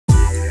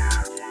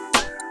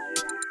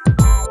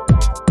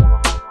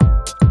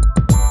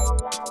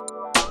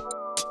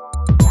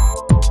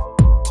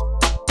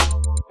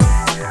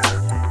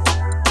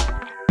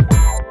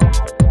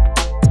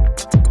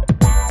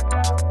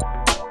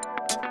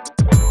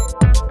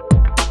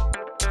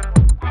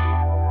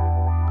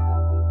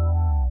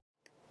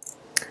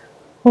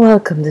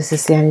Welcome, this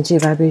is the energy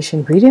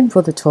vibration reading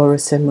for the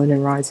Taurus and Moon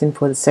and Rising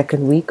for the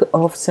second week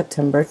of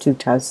September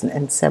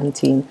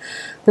 2017.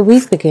 The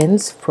week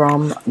begins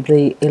from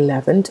the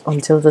 11th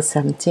until the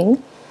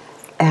 17th.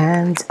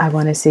 And I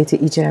want to say to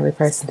each and every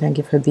person, thank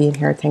you for being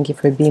here. Thank you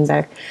for being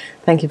back.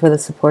 Thank you for the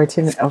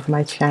supporting of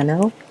my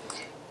channel.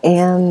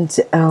 And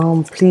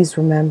please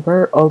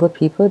remember all the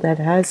people that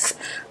has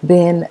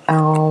been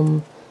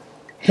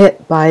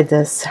hit by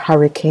this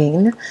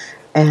hurricane.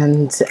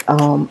 And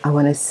I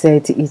want to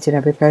say to each and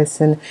every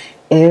person,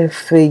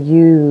 if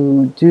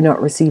you do not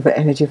receive an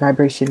energy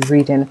vibration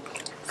reading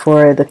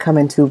for the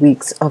coming 2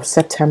 weeks of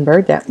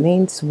September, that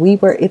means we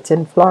were it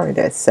in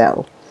Florida.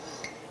 So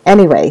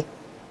anyway,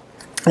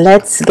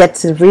 let's get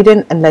to the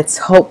reading and let's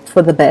hope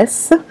for the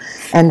best.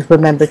 And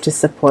remember to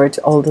support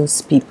all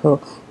those people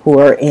who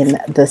are in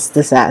this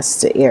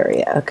disaster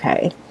area.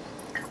 Okay.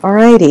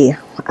 Alrighty.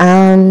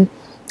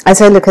 As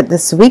I look at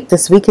this week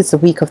is the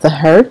week of the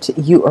hurt.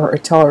 You are a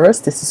Taurus.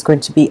 This is going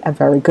to be a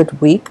very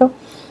good week,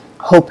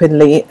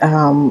 hopefully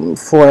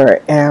for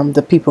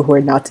the people who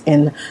are not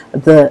in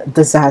the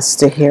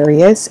disaster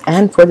areas,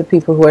 and for the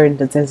people who are in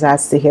the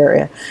disaster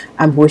area,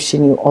 I'm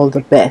wishing you all the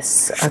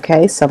best.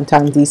 Okay,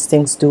 sometimes these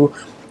things do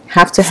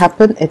have to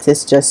happen. It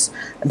is just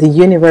the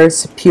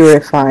universe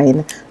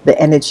purifying the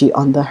energy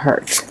on the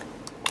hurt.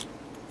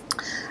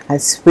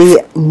 As we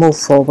move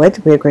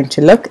forward, we're going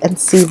to look and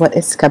see what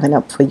is coming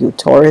up for you,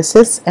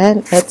 Tauruses, and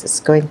it is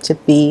going to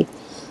be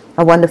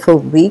a wonderful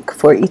week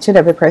for each and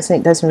every person.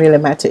 It doesn't really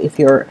matter if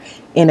you're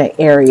in an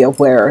area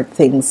where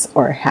things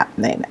are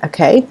happening.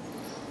 Okay,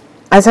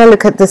 as I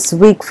look at this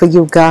week for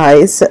you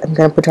guys, I'm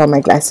going to put on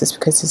my glasses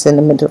because it's in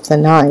the middle of the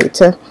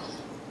night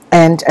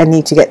and I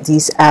need to get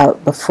these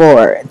out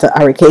before the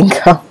hurricane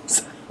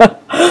comes.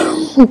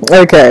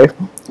 Okay.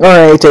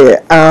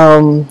 Alrighty,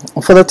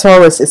 for the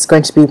Taurus, it's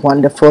going to be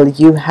wonderful.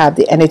 You have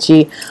the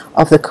energy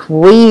of the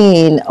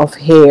Queen of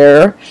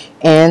Hair,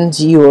 and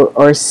you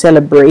are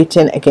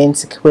celebrating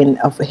against the Queen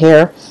of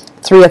Hair.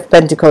 Three of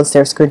Pentacles,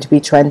 there's going to be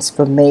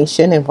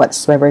transformation in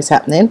whatsoever is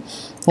happening.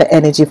 The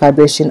energy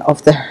vibration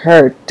of the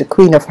hurt, the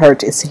Queen of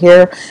Hurt is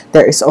here.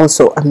 There is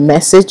also a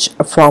message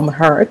from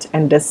hurt,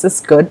 and this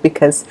is good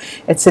because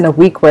it's in a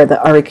week where the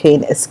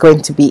hurricane is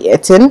going to be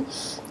hitting.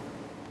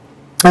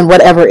 And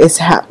whatever is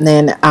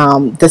happening,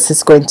 this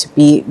is going to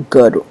be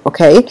good.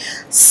 Okay,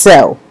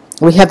 so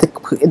we have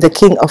the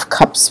King of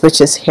Cups, which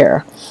is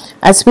here.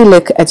 As we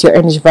look at your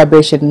energy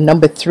vibration,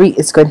 number 3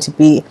 is going to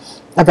be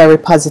a very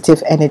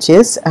positive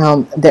energies.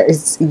 There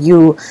is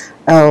you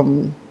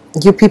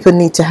people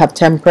need to have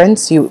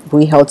temperance.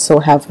 We also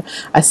have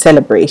a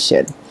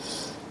celebration.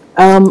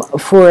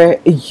 For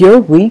your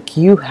week,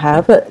 you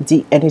have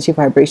the energy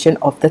vibration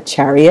of the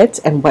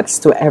Chariot, and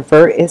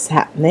whatsoever is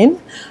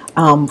happening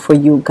for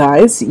you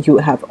guys, you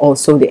have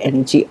also the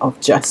energy of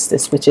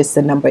Justice, which is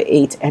the number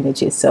 8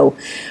 energy. So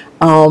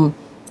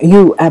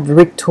you have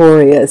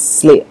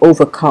victoriously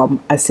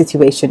overcome a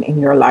situation in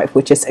your life,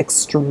 which is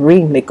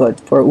extremely good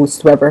for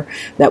whosoever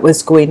that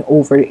was going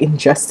over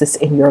injustice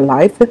in your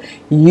life.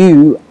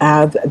 You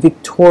have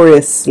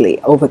victoriously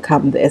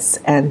overcome this,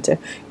 and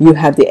you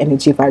have the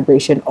energy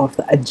vibration of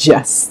the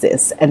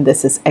justice, and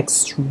this is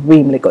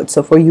extremely good.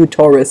 So for you,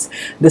 Taurus,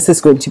 this is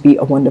going to be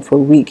a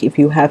wonderful week. If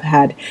you have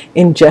had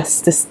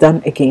injustice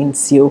done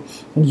against you,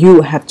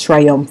 you have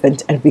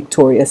triumphant and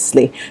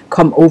victoriously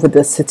come over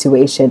the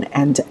situation,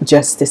 and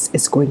justice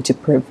is going to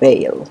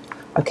prevail.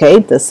 Okay,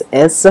 this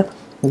is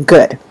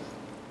good.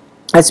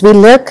 As we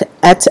look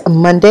at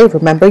Monday,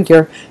 remember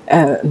your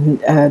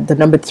the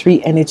number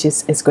 3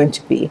 energies is going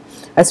to be.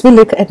 As we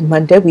look at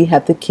Monday, we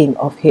have the King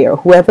of Hair.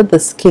 Whoever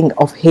this King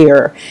of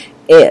Hair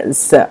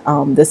is,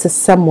 this is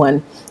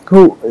someone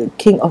who,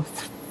 King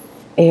of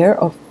Air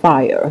of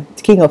Fire,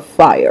 King of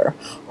Fire,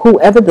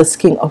 whoever this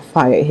King of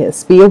Fire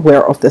is, be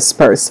aware of this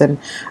person,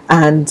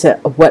 and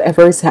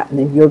whatever is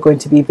happening, you're going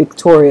to be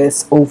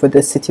victorious over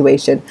this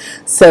situation.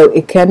 So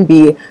it can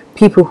be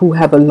people who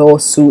have a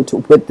lawsuit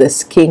with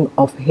this King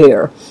of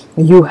Hair.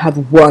 You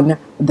have won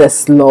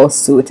this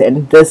lawsuit,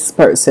 and this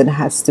person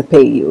has to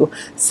pay you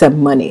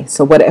some money.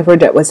 So whatever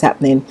that was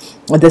happening,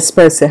 this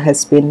person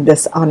has been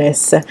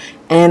dishonest,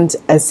 and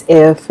as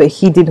if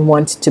he didn't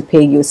want to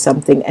pay you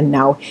something, and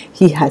now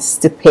he has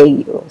to pay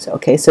you. So,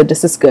 okay, so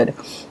this is good.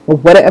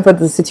 Whatever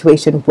the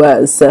situation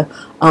was,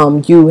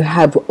 you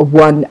have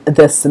won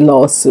this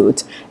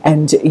lawsuit,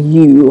 and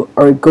you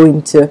are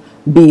going to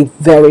be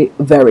very,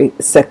 very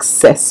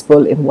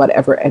successful in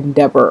whatever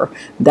endeavor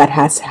that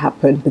has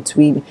happened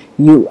between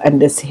you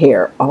and this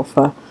hair of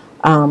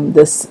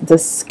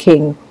this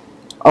King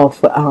of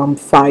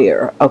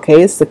Fire.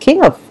 Okay, it's the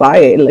King of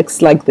Fire. It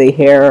looks like the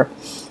hair.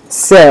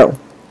 So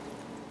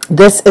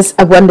this is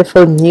a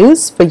wonderful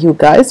news for you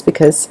guys,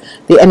 because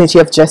the energy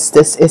of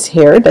justice is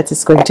here. That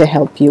is going to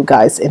help you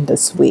guys in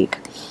this week.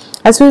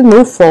 As we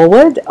move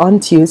forward,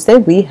 on Tuesday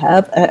we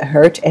have a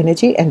hurt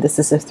energy, and this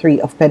is a 3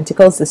 of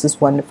Pentacles. This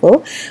is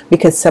wonderful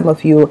because some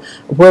of you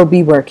will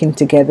be working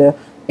together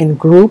in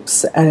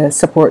groups,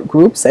 support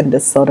groups, and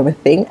this sort of a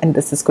thing. And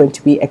this is going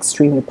to be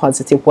extremely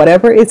positive.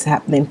 Whatever is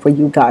happening for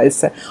you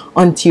guys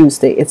on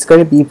Tuesday, it's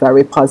going to be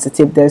very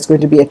positive. There's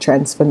going to be a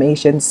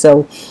transformation.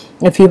 So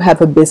if you have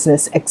a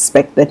business,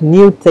 expect that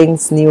new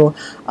things, new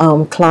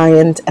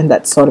client, and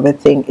that sort of a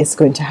thing is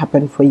going to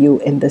happen for you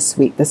in this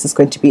week. This is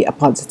going to be a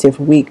positive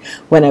week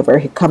whenever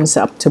it comes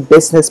up to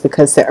business,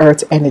 because the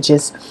earth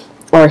energies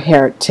are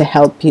here to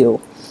help you.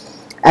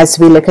 As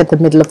we look at the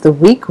middle of the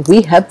week,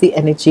 we have the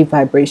energy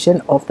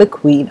vibration of the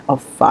Queen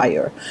of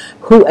Fire.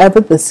 Whoever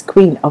this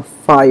Queen of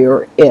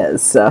Fire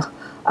is,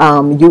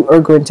 you are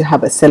going to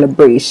have a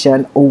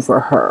celebration over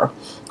her.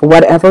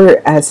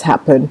 Whatever has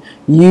happened,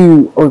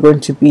 you are going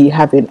to be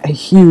having a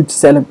huge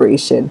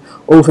celebration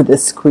over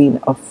this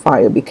Queen of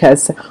Fire,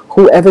 because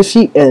whoever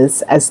she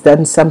is has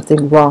done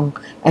something wrong,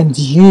 and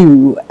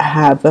you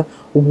have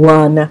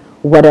won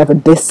whatever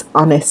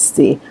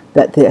dishonesty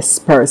that this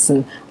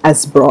person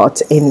has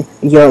brought in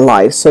your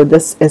life. So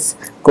this is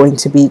going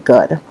to be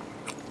good.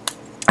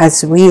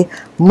 As we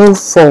move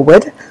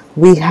forward,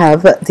 we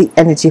have the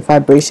energy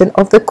vibration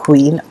of the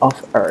Queen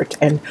of Earth.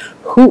 And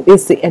who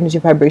is the energy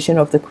vibration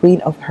of the Queen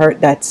of Earth?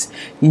 That's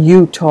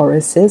you,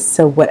 Tauruses.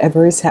 So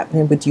whatever is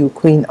happening with you,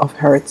 Queen of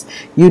Earth,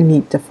 you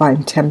need to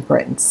find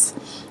temperance.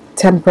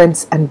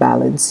 Temperance and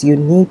balance. You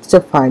need to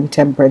find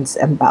temperance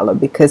and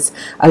balance, because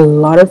a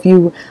lot of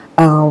you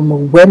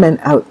women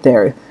out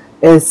there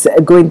is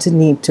going to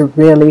need to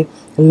really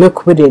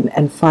look within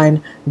and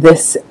find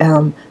this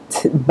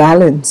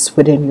balance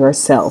within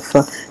yourself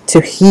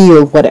to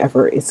heal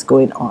whatever is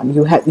going on.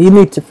 You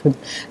need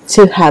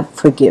to have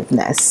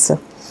forgiveness.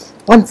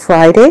 On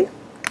Friday,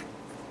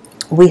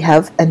 we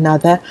have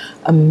another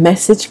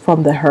message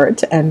from the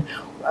heart, and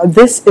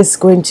this is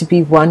going to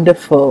be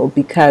wonderful,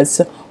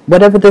 because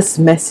whatever this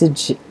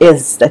message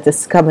is that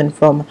is coming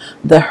from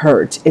the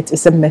heart, it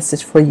is a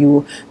message for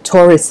you,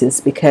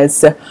 Tauruses,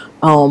 because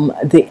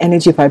the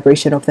energy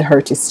vibration of the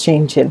heart is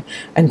changing,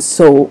 and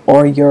so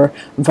are your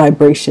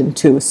vibration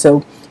too.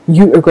 So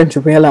you are going to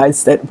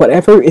realize that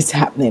whatever is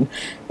happening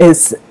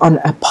is on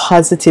a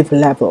positive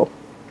level,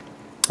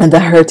 and the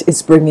heart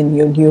is bringing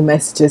you new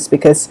messages,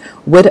 because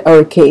with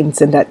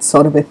hurricanes and that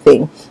sort of a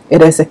thing,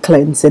 it is a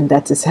cleansing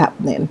that is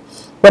happening.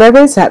 Whatever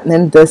is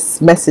happening, this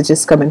message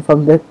is coming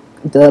from the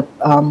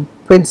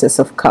Princess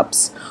of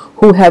Cups.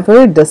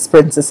 Whoever this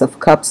Princess of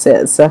Cups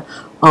is,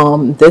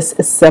 this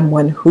is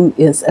someone who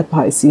is a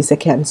Pisces, a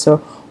Cancer,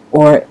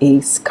 or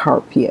a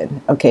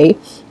Scorpion. Okay,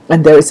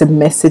 and there is a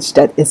message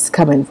that is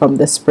coming from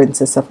this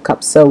Princess of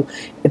Cups. So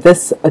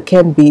this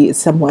can be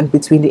someone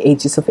between the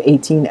ages of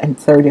 18 and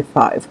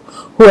 35.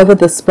 Whoever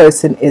this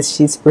person is,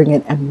 she's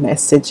bringing a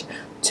message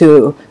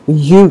to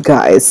you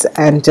guys,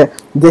 and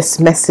this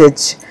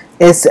message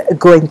is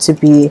going to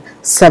be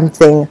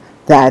something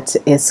that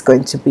is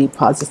going to be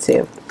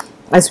positive.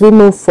 As we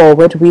move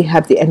forward, we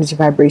have the energy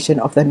vibration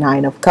of the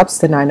Nine of Cups.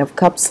 The Nine of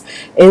Cups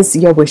is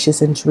your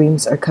wishes and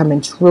dreams are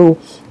coming true,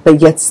 but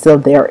yet still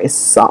there is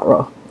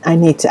sorrow. I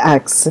need to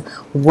ask,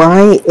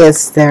 why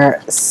is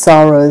there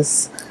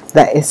sorrows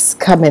that is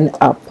coming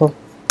up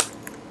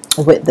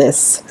with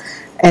this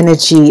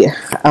energy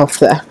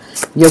of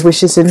your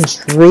wishes and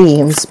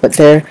dreams, but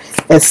there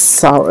is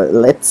sorrow?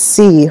 Let's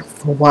see,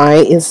 why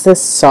is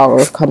this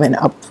sorrow coming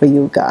up for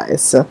you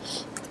guys?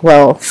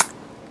 Well,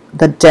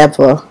 the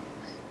Devil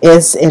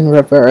is in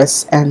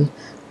reverse, and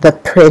the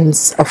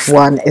Prince of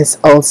One is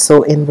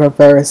also in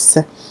reverse.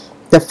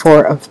 The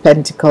Four of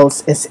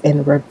Pentacles is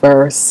in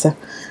reverse.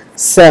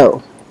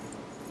 So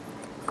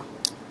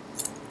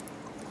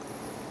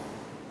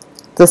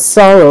the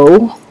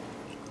sorrow,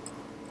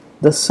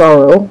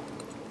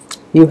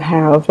 you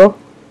have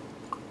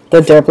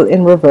the Devil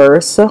in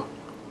reverse,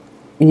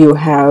 you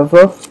have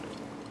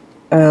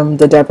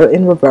the Devil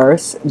in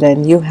reverse,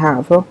 then you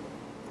have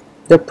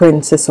the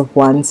Princess of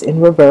Wands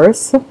in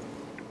reverse,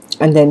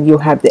 and then you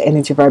have the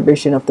energy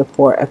vibration of the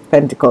Four of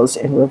Pentacles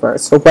in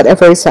reverse. So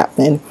whatever is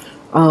happening,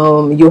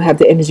 you have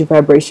the energy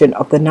vibration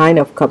of the Nine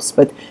of Cups,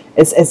 but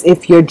it's as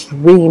if your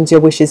dreams, your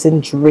wishes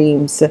and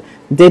dreams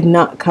did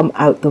not come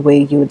out the way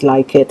you would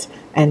like it,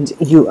 and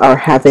you are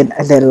having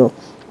a little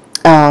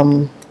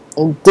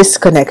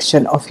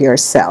disconnection of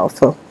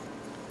yourself.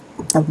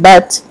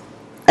 But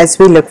as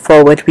we look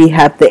forward, we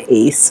have the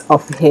Ace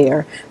of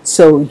Hair.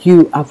 So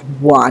you have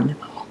won.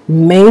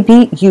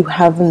 Maybe you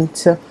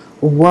haven't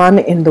won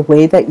in the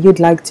way that you'd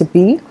like to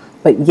be,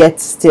 but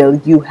yet still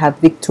you have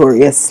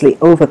victoriously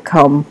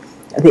overcome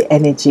the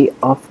energy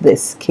of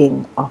this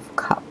King of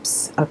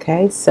Cups.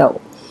 Okay, so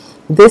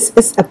this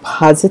is a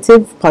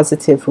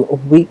positive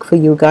week for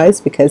you guys,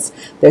 because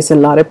there's a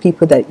lot of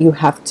people that you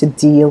have to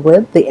deal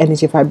with. The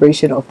energy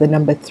vibration of the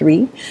number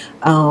 3.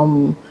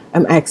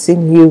 I'm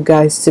asking you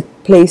guys to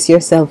place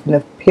yourself in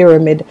a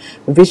pyramid,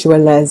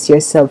 visualize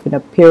yourself in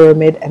a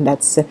pyramid, and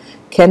that's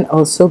can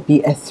also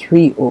be a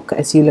 3 hook.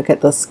 As you look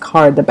at this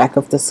card, the back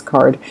of this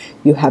card,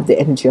 you have the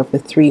energy of the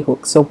 3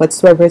 hook. So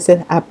whatsoever is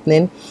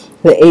happening,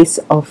 the Ace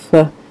of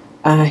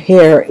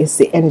Hair is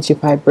the energy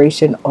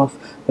vibration of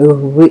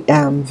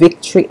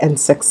victory and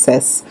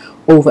success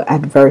over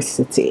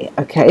adversity.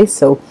 Okay,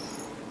 so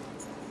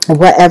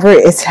whatever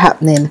is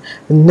happening,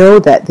 know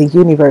that the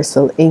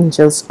universal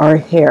angels are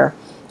here,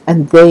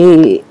 and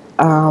they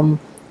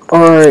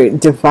are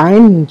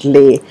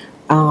divinely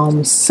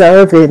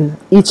serving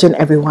each and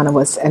every one of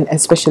us, and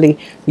especially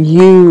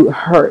you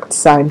heart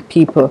sign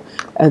people.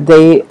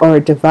 They are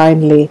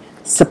divinely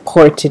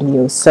supporting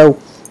you. So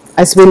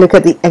as we look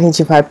at the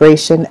energy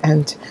vibration,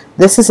 and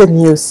this is a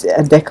new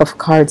deck of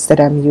cards that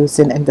I'm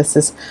using, and this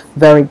is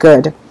very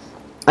good.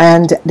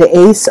 And the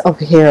Ace of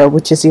Here,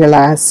 which is your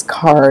last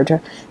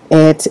card,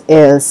 it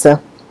is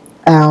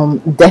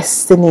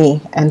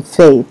destiny and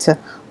fate,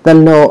 the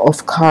law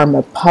of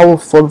karma,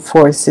 powerful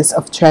forces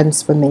of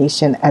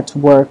transformation at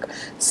work,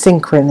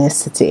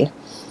 synchronicity,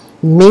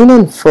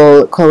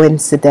 meaningful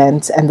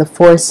coincidence, and the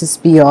forces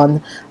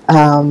beyond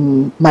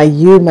my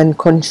human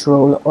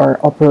control are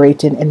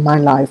operating in my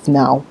life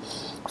now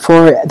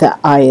for the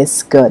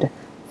highest good.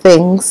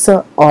 Things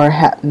are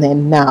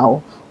happening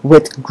now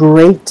with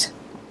great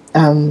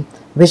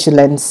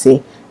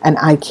vigilancy, and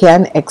I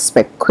can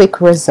expect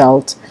quick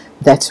result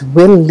that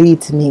will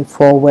lead me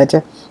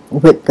forward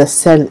with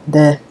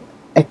the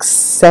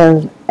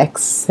excellent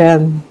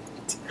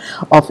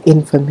of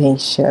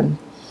information.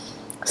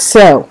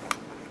 So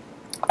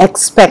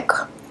expect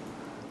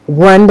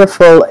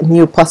wonderful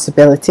new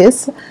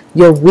possibilities.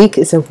 Your week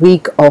is a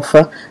week of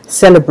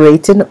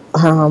celebrating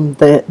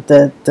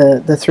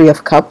the Three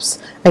of Cups,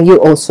 and you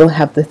also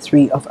have the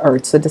Three of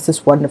Earth. So this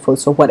is wonderful.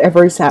 So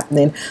whatever is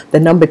happening, the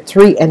number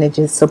 3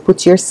 energies, so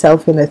put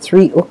yourself in a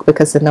 3 hook,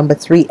 because the number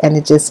 3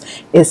 energies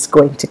is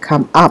going to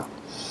come up.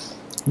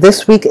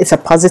 This week is a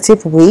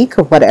positive week,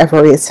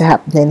 whatever is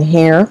happening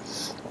here.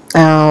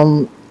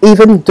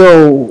 Even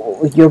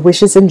though your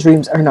wishes and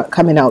dreams are not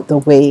coming out the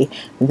way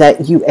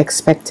that you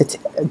expect it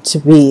to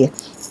be,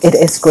 it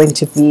is going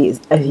to be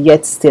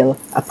yet still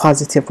a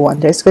positive one.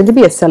 There's going to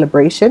be a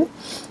celebration.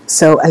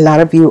 So a lot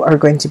of you are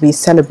going to be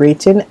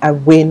celebrating a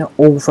win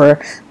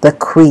over the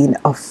Queen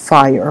of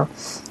Fire.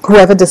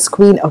 Whoever this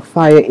Queen of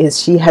Fire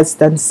is, she has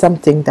done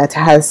something that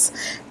has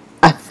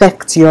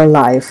affected your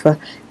life,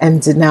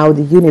 and now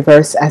the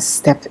universe has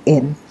stepped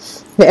in.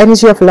 The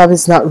energy of love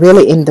is not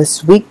really in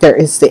this week. There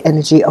is the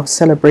energy of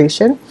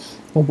celebration.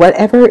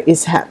 Whatever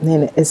is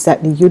happening is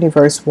that the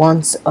universe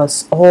wants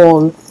us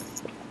all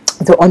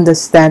to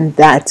understand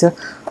that,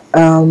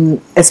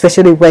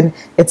 especially when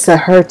it's a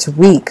hurt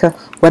week,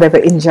 whatever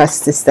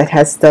injustice that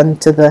has done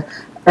to the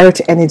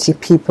earth energy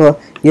people,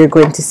 you're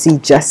going to see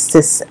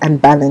justice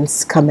and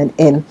balance coming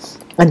in.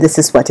 And this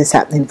is what is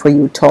happening for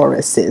you,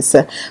 Tauruses.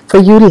 For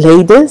you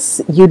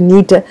ladies, you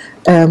need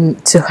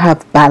to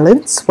have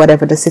balance.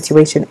 Whatever the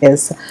situation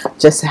is,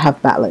 just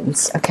have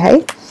balance,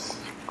 okay?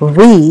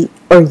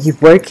 Are you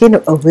working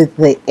with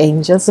the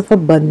angels of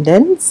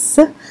abundance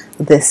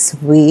this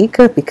week?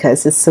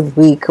 Because it's a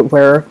week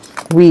where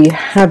we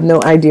have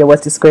no idea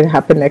what is going to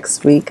happen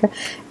next week.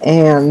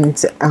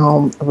 And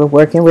we're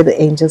working with the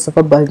angels of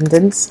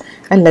abundance.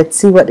 And let's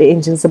see what the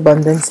angels of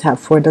abundance have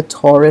for the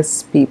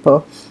Taurus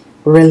people.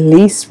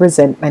 Release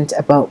resentment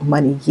about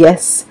money.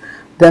 Yes,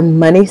 the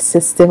money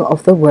system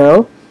of the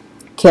world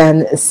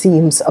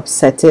seems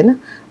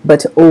upsetting,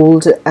 but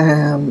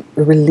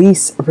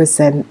release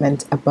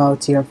resentment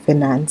about your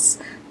finance.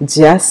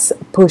 Just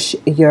push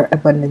your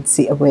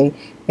abundancy away.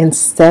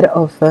 Instead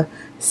of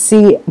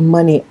see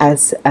money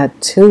as a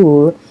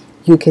tool,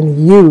 you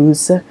can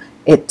use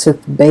it to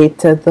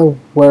better the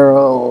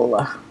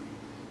world.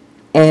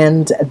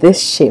 And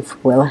this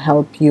shift will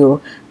help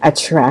you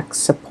attract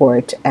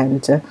support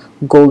and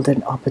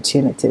golden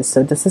opportunities.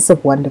 So this is a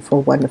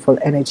wonderful, wonderful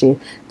energy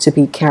to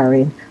be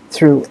carrying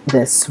through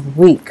this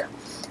week.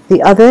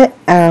 The other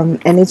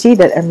energy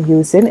that I'm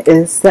using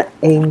is the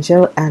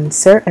angel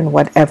answer, and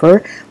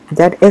whatever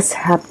that is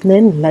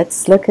happening,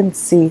 let's look and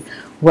see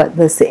what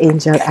does the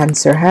angel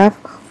answer have.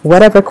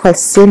 Whatever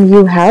question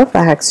you have,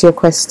 I ask your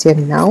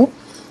question now,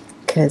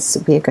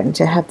 because we're going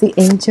to have the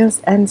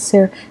angels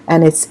answer,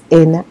 and it's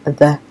in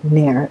the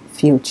near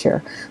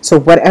future. So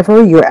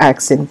whatever you're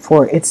asking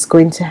for, it's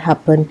going to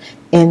happen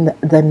in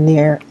the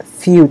near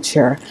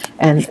future,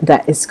 and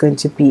that is going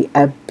to be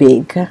a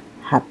big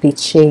happy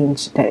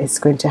change that is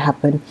going to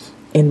happen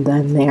in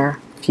the near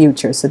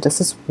future. So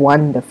this is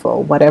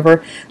wonderful.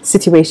 Whatever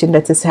situation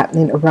that is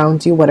happening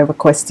around you, whatever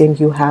question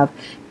you have,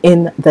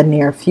 in the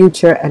near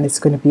future, and it's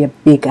going to be a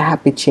big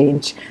happy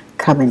change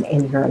coming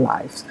in your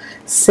lives.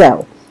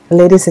 So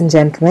ladies and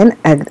gentlemen,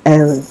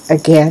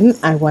 again,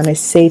 I want to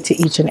say to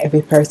each and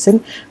every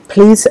person,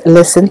 please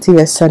listen to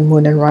your sun,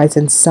 moon, and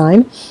rising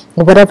sign.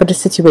 Whatever the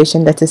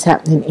situation that is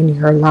happening in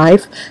your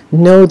life,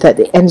 know that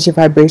the energy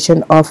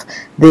vibration of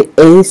the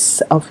Ace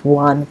of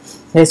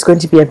Wands, there's going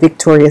to be a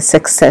victorious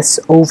success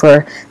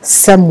over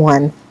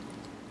someone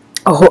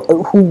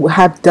who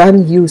have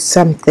done you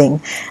something.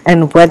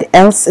 And what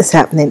else is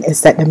happening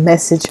is that the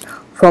message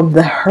from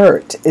the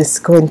hurt is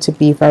going to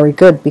be very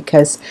good,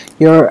 because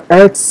you're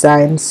earth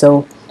sign.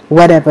 So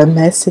whatever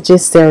message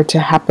is there to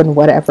happen,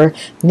 whatever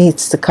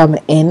needs to come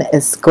in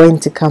is going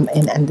to come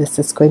in, and this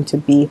is going to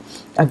be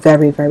a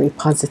very, very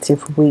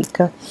positive week.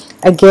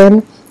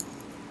 Again,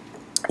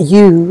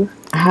 you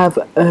have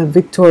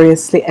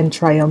victoriously and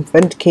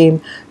triumphant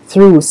came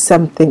through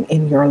something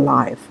in your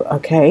life.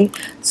 Okay,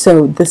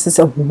 so this is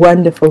a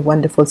wonderful,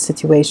 wonderful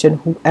situation.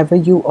 Whoever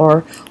you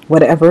are,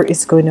 whatever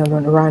is going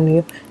on around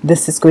you,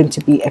 this is going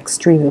to be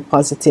extremely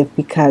positive,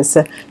 because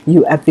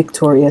you have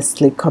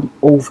victoriously come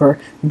over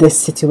this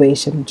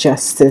situation.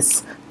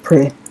 Justice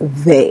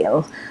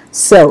prevail.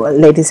 So,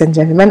 ladies and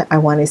gentlemen, I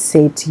want to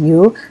say to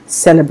you,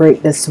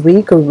 celebrate this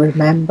week.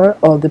 Remember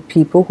all the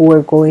people who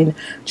are going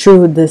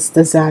through this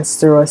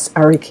disastrous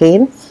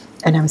hurricane.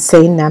 And I'm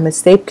saying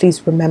namaste.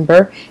 Please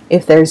remember,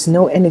 if there's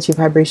no energy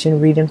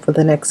vibration reading for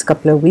the next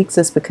couple of weeks,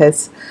 it's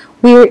because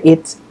we're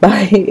hit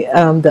by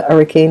the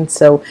hurricane.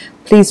 So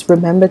please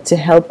remember to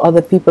help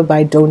other people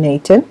by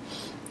donating,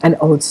 and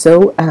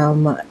also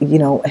you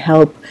know,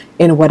 help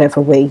in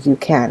whatever way you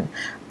can.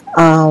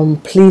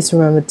 Please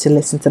remember to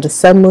listen to the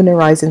sun, moon, and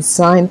rising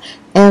sign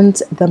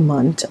and the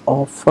month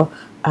of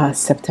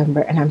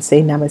September. And I'm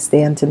saying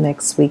namaste until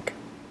next week.